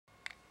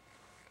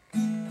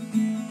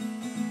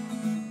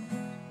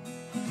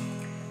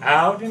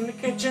Out in the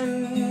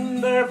kitchen,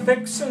 they're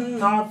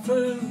fixing our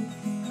food.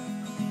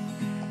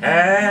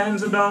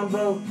 Hands that don't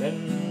vote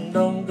and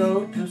don't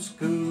go to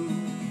school.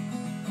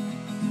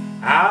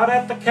 Out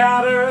at the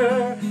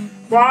counter,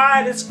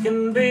 white as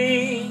can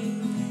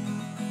be.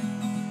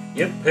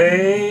 You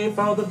pay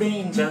for the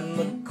beans and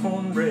the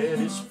cornbread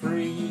is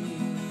free.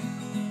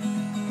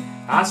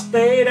 I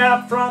stayed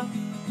out front,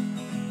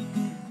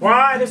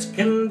 white as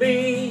can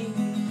be.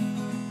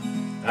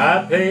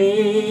 I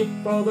paid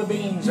for the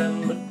beans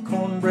and the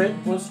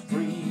cornbread was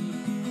free.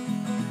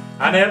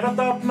 I never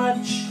thought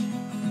much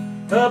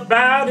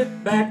about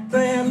it back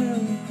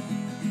then.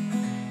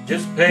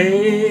 Just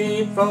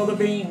paid for the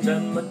beans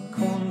and the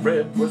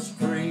cornbread was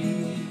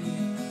free.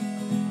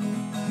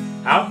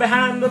 Out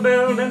behind the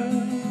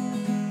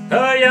building,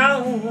 a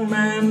young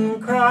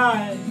man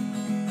cried,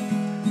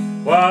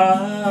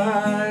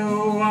 "Why,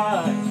 oh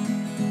why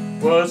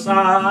was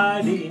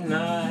I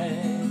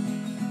denied?"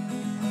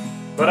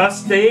 But I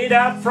stayed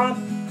out front,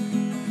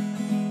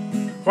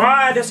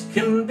 white as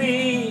can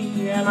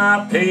be, and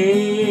I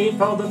paid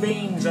for the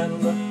beans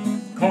and the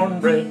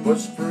cornbread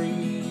was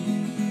free.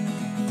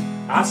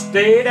 I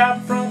stayed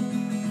out front,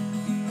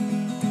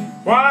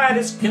 white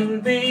as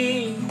can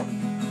be.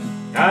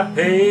 I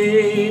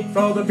paid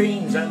for the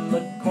beans and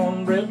the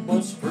cornbread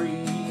was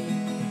free.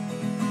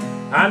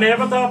 I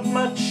never thought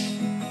much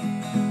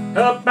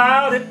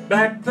about it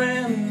back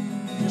then.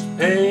 Just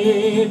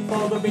paid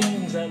for the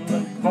beans and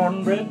the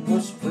cornbread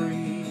was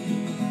free.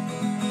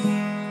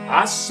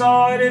 I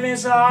saw it in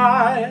his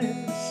eyes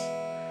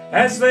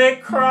as they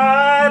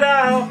cried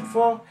out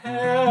for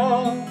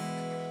help.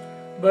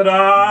 But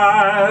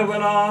I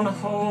went on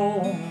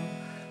home,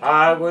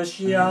 I was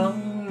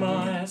young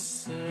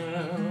myself.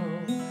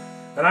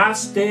 And I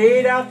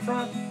stayed out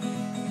front,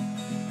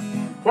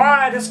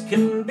 white as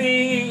can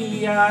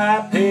be.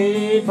 I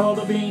paid for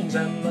the beans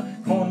and the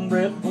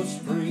cornbread was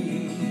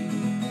free.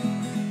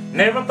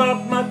 Never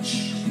thought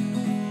much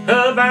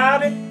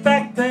about it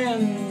back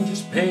then.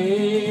 Just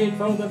paid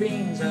for the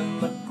beans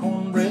and the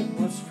cornbread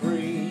was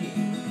free.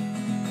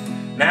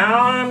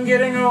 Now I'm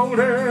getting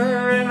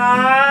older and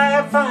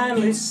I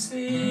finally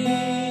see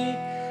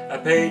I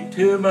paid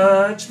too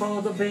much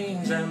for the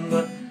beans and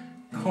the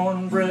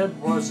cornbread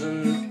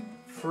wasn't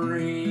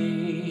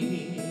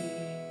free.